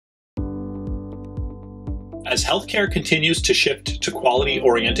As healthcare continues to shift to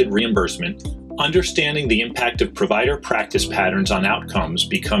quality-oriented reimbursement, understanding the impact of provider practice patterns on outcomes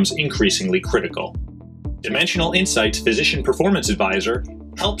becomes increasingly critical. Dimensional Insights Physician Performance Advisor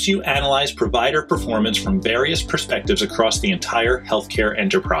helps you analyze provider performance from various perspectives across the entire healthcare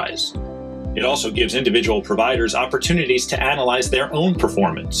enterprise. It also gives individual providers opportunities to analyze their own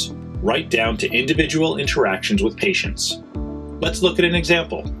performance, right down to individual interactions with patients. Let's look at an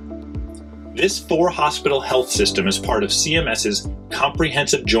example. This 4-hospital health system is part of CMS's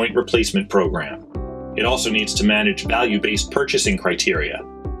Comprehensive Joint Replacement Program. It also needs to manage value-based purchasing criteria.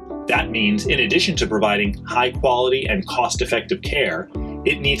 That means, in addition to providing high-quality and cost-effective care,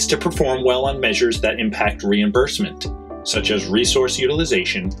 it needs to perform well on measures that impact reimbursement, such as resource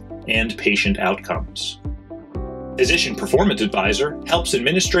utilization and patient outcomes. Physician Performance Advisor helps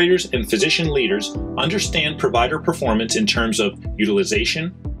administrators and physician leaders understand provider performance in terms of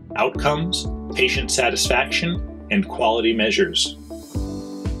utilization, outcomes, patient satisfaction, and quality measures.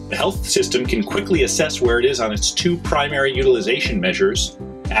 The health system can quickly assess where it is on its 2 primary utilization measures,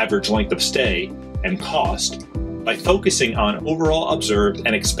 average length of stay and cost, by focusing on overall observed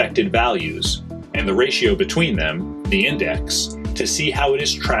and expected values, and the ratio between them, the index, to see how it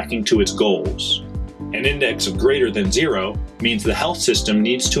is tracking to its goals. An index of greater than 0 means the health system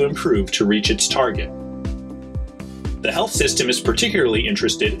needs to improve to reach its target. The health system is particularly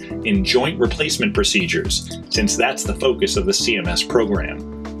interested in joint replacement procedures, since that's the focus of the CMS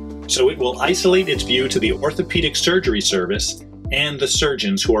program. So it will isolate its view to the orthopedic surgery service and the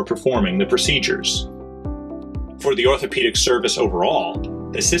surgeons who are performing the procedures. For the orthopedic service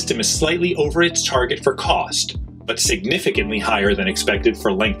overall, the system is slightly over its target for cost, but significantly higher than expected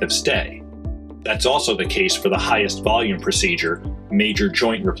for length of stay. That's also the case for the highest volume procedure, major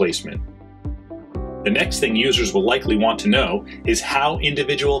joint replacement. The next thing users will likely want to know is how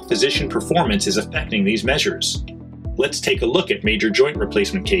individual physician performance is affecting these measures. Let's take a look at major joint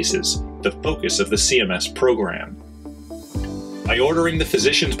replacement cases, the focus of the CMS program. By ordering the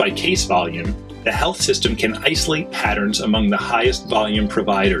physicians by case volume, the health system can isolate patterns among the highest volume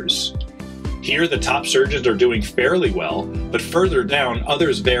providers. Here, the top surgeons are doing fairly well, but further down,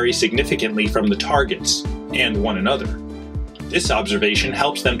 others vary significantly from the targets and one another. This observation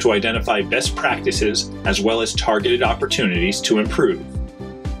helps them to identify best practices as well as targeted opportunities to improve.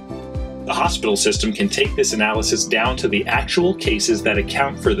 The hospital system can take this analysis down to the actual cases that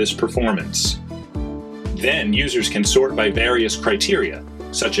account for this performance. Then users can sort by various criteria,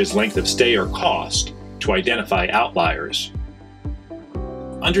 such as length of stay or cost, to identify outliers.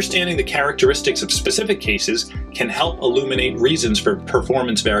 Understanding the characteristics of specific cases can help illuminate reasons for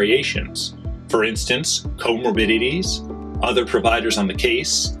performance variations. For instance, comorbidities, other providers on the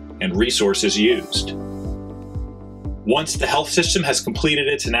case, and resources used. Once the health system has completed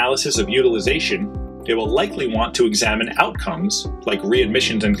its analysis of utilization, it will likely want to examine outcomes, like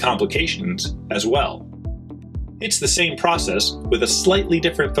readmissions and complications, as well. It's the same process with a slightly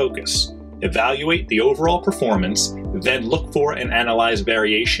different focus. Evaluate the overall performance, then look for and analyze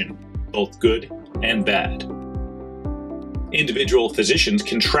variation, both good and bad. Individual physicians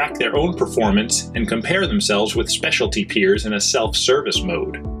can track their own performance and compare themselves with specialty peers in a self-service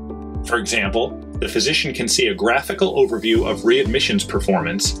mode. For example, the physician can see a graphical overview of readmissions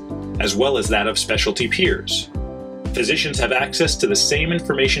performance, as well as that of specialty peers. Physicians have access to the same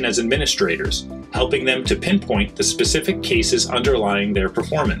information as administrators, helping them to pinpoint the specific cases underlying their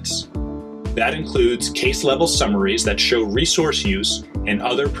performance. That includes case-level summaries that show resource use and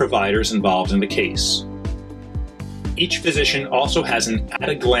other providers involved in the case. Each physician also has an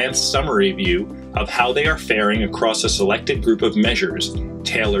at-a-glance summary view of how they are faring across a selected group of measures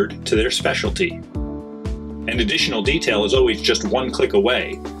tailored to their specialty. And additional detail is always just one click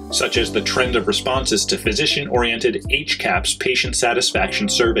away, such as the trend of responses to physician-oriented HCAHPS patient satisfaction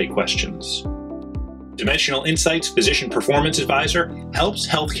survey questions. Dimensional Insights Physician Performance Advisor helps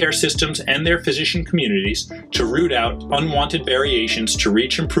healthcare systems and their physician communities to root out unwanted variations to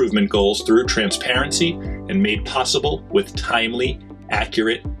reach improvement goals through transparency and made possible with timely,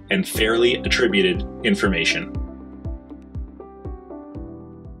 accurate, and fairly attributed information.